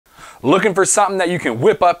Looking for something that you can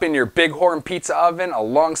whip up in your Bighorn pizza oven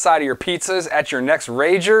alongside of your pizzas at your next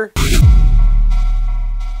Rager?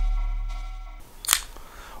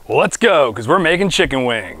 Well, let's go, because we're making chicken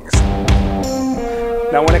wings.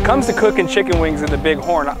 Now, when it comes to cooking chicken wings in the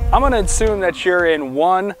Bighorn, I'm gonna assume that you're in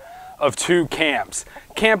one of two camps.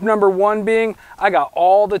 Camp number one being, I got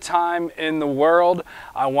all the time in the world.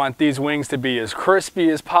 I want these wings to be as crispy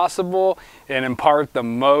as possible and impart the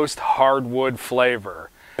most hardwood flavor.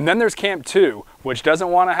 And then there's camp two, which doesn't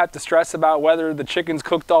want to have to stress about whether the chicken's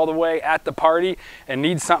cooked all the way at the party and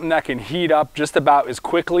needs something that can heat up just about as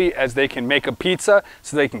quickly as they can make a pizza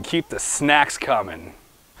so they can keep the snacks coming.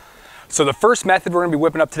 So the first method we're gonna be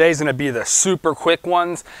whipping up today is gonna be the super quick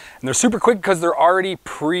ones. And they're super quick because they're already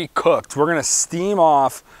pre-cooked. We're gonna steam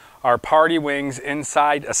off our party wings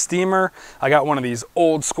inside a steamer. I got one of these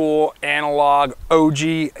old school analog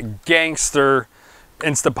OG gangster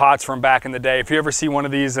Instapots from back in the day. If you ever see one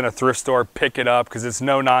of these in a thrift store, pick it up because it's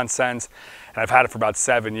no nonsense. And I've had it for about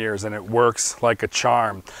 7 years and it works like a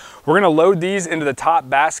charm. We're gonna load these into the top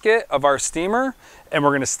basket of our steamer and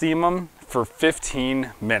we're gonna steam them for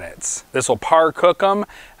 15 minutes. This will par cook them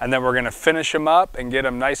and then we're gonna finish them up and get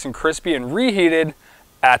them nice and crispy and reheated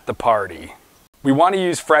at the party. We wanna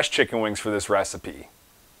use fresh chicken wings for this recipe.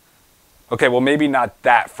 Okay, well maybe not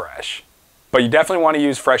that fresh. But you definitely want to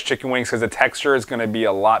use fresh chicken wings because the texture is going to be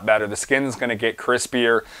a lot better. The skin is going to get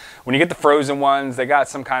crispier. When you get the frozen ones, they got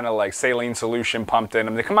some kind of like saline solution pumped in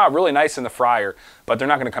them. They come out really nice in the fryer, but they're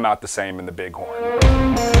not going to come out the same in the Bighorn.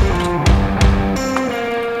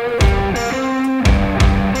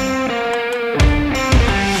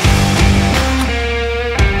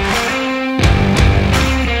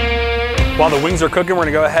 While the wings are cooking, we're going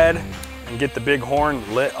to go ahead and get the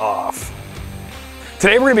Bighorn lit off.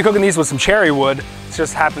 Today we're gonna be cooking these with some cherry wood. It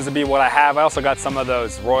just happens to be what I have. I also got some of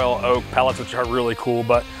those royal oak pellets, which are really cool,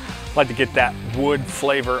 but I'd like to get that wood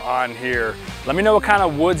flavor on here. Let me know what kind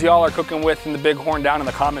of woods y'all are cooking with in the Bighorn down in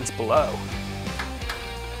the comments below.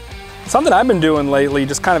 Something I've been doing lately,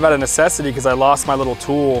 just kind of out of necessity because I lost my little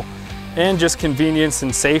tool and just convenience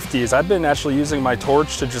and safety, is I've been actually using my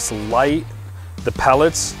torch to just light the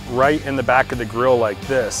pellets right in the back of the grill like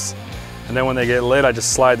this. And then when they get lit, I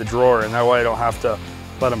just slide the drawer, and that way I don't have to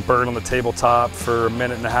let them burn on the tabletop for 1.5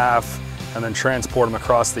 minutes and then transport them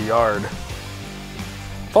across the yard.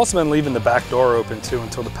 I've also been leaving the back door open too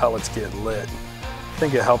until the pellets get lit. I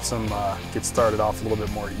think it helps them get started off a little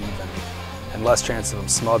bit more even and less chance of them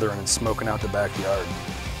smothering and smoking out the backyard.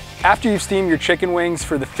 After you've steamed your chicken wings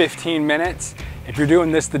for the 15 minutes, if you're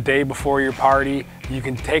doing this the day before your party, you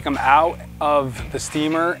can take them out of the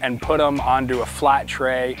steamer and put them onto a flat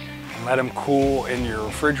tray and let them cool in your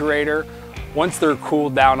refrigerator. Once they're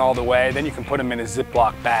cooled down all the way, then you can put them in a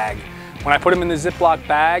Ziploc bag. When I put them in the Ziploc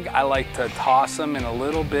bag, I like to toss them in a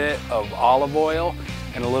little bit of olive oil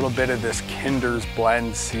and a little bit of this Kinder's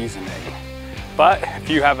Blend seasoning. But if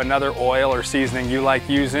you have another oil or seasoning you like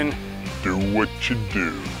using, do what you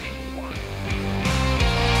do.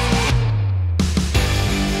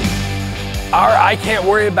 All right, I can't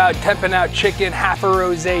worry about temping out chicken half a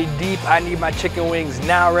rosé deep. I need my chicken wings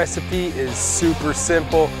now recipe is super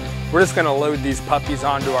simple. We're just gonna load these puppies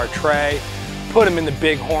onto our tray, put them in the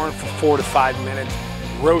Bighorn for 4 to 5 minutes,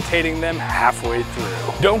 rotating them halfway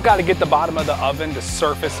through. Don't gotta get the bottom of the oven to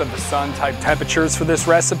surface of the sun type temperatures for this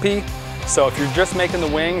recipe. So if you're just making the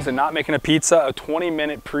wings and not making a pizza, a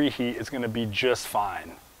 20-minute preheat is gonna be just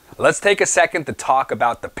fine. Let's take a second to talk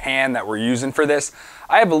about the pan that we're using for this.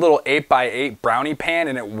 I have a little 8x8 brownie pan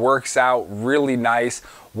and it works out really nice.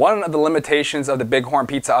 One of the limitations of the Bighorn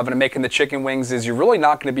pizza oven and making the chicken wings is you're really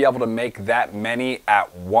not going to be able to make that many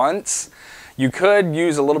at once. You could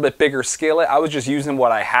use a little bit bigger skillet. I was just using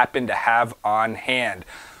what I happen to have on hand.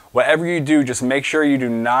 Whatever you do, just make sure you do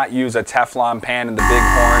not use a Teflon pan in the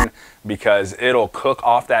Bighorn because it'll cook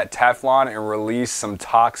off that Teflon and release some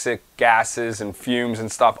toxic gases and fumes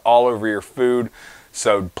and stuff all over your food.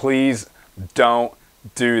 So please don't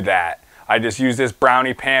do that. I just used this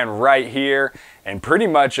brownie pan right here and pretty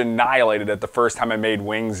much annihilated it the first time I made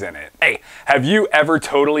wings in it. Hey, have you ever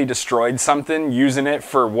totally destroyed something using it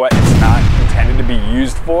for what it's not intended to be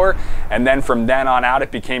used for, and then from then on out it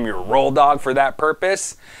became your roll dog for that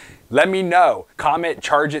purpose? Let me know. Comment,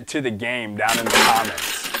 charge it to the game down in the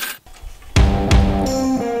comments.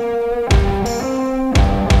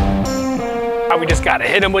 We just gotta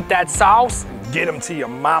hit them with that sauce and get them to your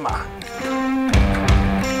mama.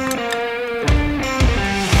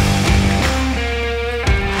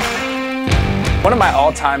 One of my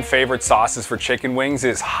all-time favorite sauces for chicken wings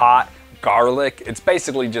is hot garlic. It's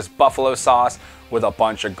basically just buffalo sauce with a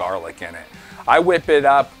bunch of garlic in it. I whip it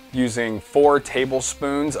up using 4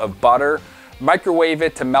 tablespoons of butter, microwave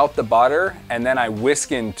it to melt the butter, and then I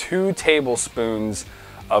whisk in 2 tablespoons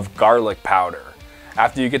of garlic powder.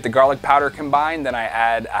 After you get the garlic powder combined, then I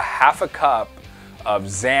add a half a cup of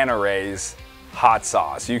Xanaray's hot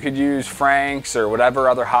sauce. You could use Frank's or whatever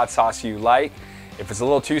other hot sauce you like. If it's a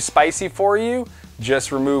little too spicy for you,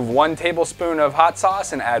 just remove 1 tablespoon of hot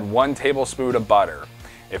sauce and add 1 tablespoon of butter.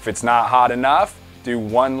 If it's not hot enough, do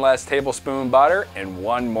 1 less tablespoon butter and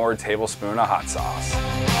 1 more tablespoon of hot sauce.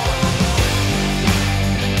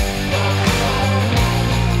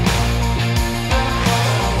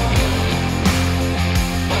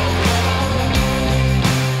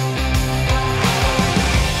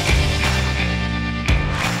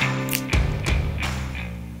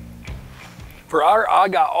 For our I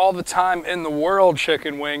got all the time in the world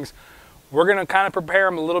chicken wings, we're gonna kind of prepare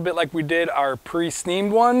them a little bit like we did our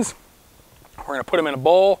pre-steamed ones. We're gonna put them in a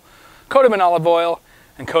bowl, coat them in olive oil,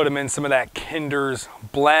 and coat them in some of that Kinder's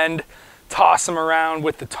blend. Toss them around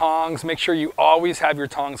with the tongs. Make sure you always have your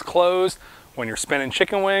tongs closed when you're spinning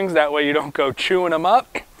chicken wings. That way you don't go chewing them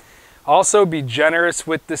up. Also, be generous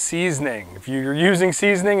with the seasoning. If you're using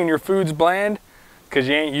seasoning and your food's bland, because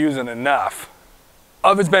you ain't using enough.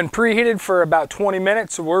 Oven's been preheated for about 20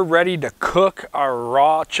 minutes, so we're ready to cook our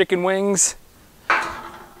raw chicken wings.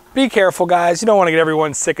 Be careful, guys. You don't want to get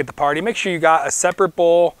everyone sick at the party. Make sure you got a separate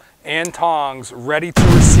bowl and tongs ready to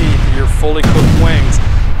receive your fully cooked wings.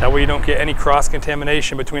 That way you don't get any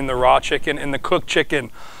cross-contamination between the raw chicken and the cooked chicken.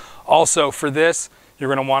 Also, for this, you're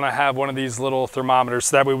going to want to have one of these little thermometers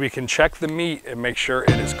so that way we can check the meat and make sure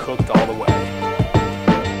it is cooked all the way.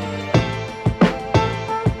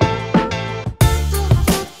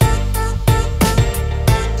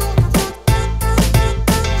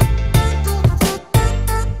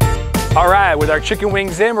 All right, with our chicken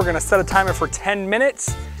wings in, we're gonna set a timer for 10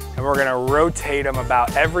 minutes and we're gonna rotate them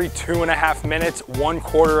about every 2.5 minutes,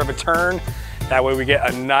 1/4 of a turn. That way we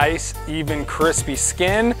get a nice, even, crispy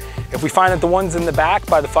skin. If we find that the ones in the back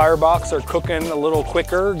by the firebox are cooking a little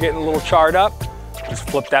quicker, getting a little charred up, just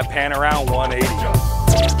flip that pan around 180.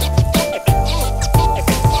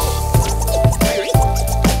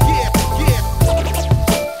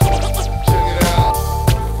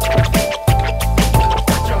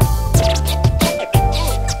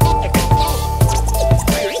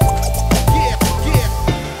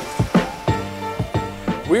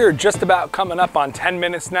 We are just about coming up on 10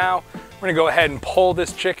 minutes now. We're gonna go ahead and pull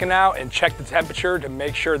this chicken out and check the temperature to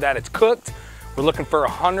make sure that it's cooked. We're looking for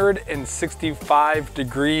 165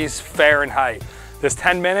 degrees Fahrenheit. This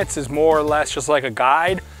 10 minutes is more or less just like a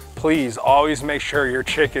guide. Please always make sure your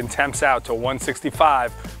chicken temps out to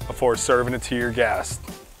 165 before serving it to your guests.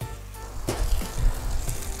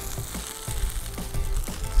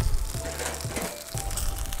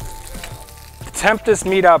 Temp this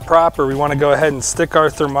meat out proper, we want to go ahead and stick our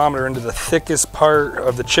thermometer into the thickest part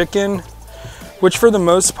of the chicken, which for the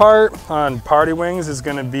most part on party wings is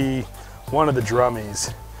going to be one of the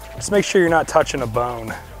drummies. Just make sure you're not touching a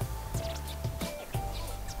bone.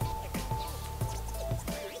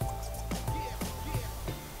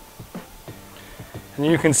 And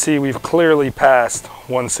you can see we've clearly passed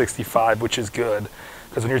 165, which is good,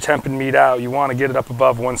 because when you're temping meat out, you want to get it up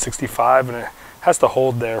above 165, and it has to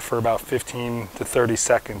hold there for about 15 to 30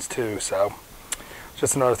 seconds too, so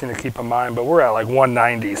just another thing to keep in mind. But we're at like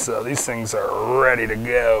 190, so these things are ready to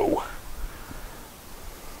go.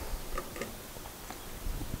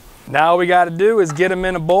 Now all we got to do is get them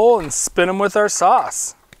in a bowl and spin them with our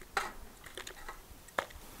sauce.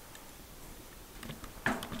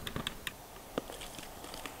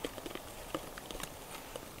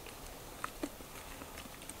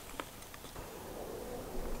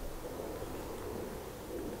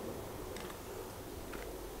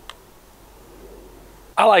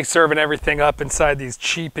 I like serving everything up inside these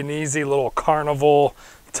cheap and easy little carnival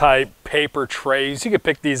type paper trays. You can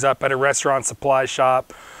pick these up at a restaurant supply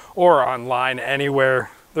shop or online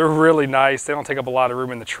anywhere. They're really nice. They don't take up a lot of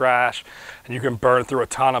room in the trash, and you can burn through a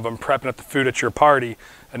ton of them prepping up the food at your party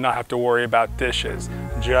and not have to worry about dishes.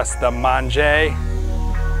 Just the manger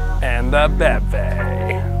and the beve.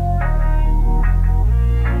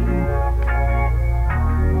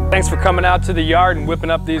 Thanks for coming out to the yard and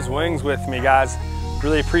whipping up these wings with me, guys.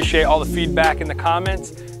 Really appreciate all the feedback in the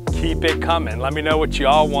comments. Keep it coming. Let me know what you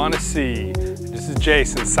all want to see. This is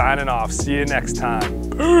Jason signing off. See you next time.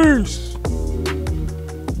 Peace.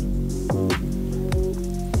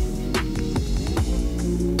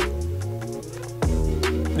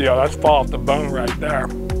 Yeah, that's fall off the bone right there.